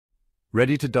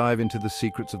Ready to dive into the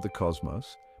secrets of the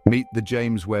cosmos? Meet the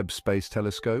James Webb Space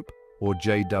Telescope, or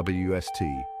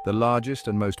JWST, the largest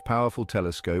and most powerful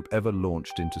telescope ever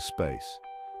launched into space.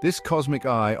 This cosmic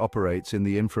eye operates in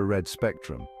the infrared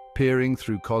spectrum, peering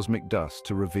through cosmic dust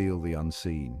to reveal the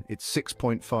unseen. Its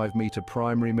 6.5-meter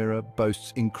primary mirror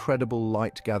boasts incredible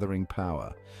light-gathering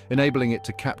power, enabling it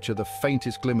to capture the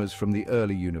faintest glimmers from the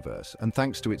early universe. And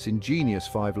thanks to its ingenious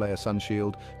 5-layer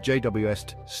sunshield,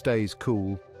 JWST stays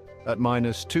cool at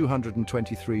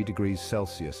 -223 degrees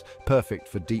Celsius, perfect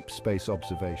for deep space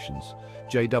observations.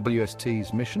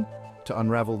 JWST's mission? To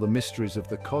unravel the mysteries of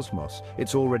the cosmos.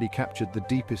 It's already captured the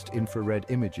deepest infrared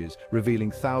images, revealing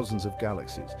thousands of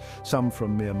galaxies, some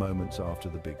from mere moments after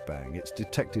the Big Bang. It's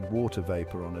detected water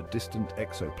vapor on a distant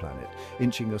exoplanet,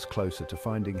 inching us closer to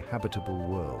finding habitable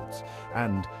worlds.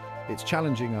 And it's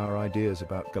challenging our ideas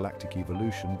about galactic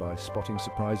evolution by spotting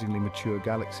surprisingly mature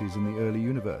galaxies in the early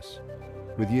universe.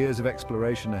 With years of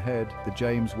exploration ahead, the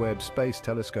James Webb Space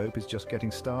Telescope is just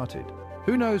getting started.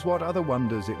 Who knows what other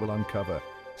wonders it will uncover?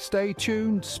 Stay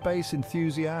tuned, space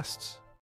enthusiasts!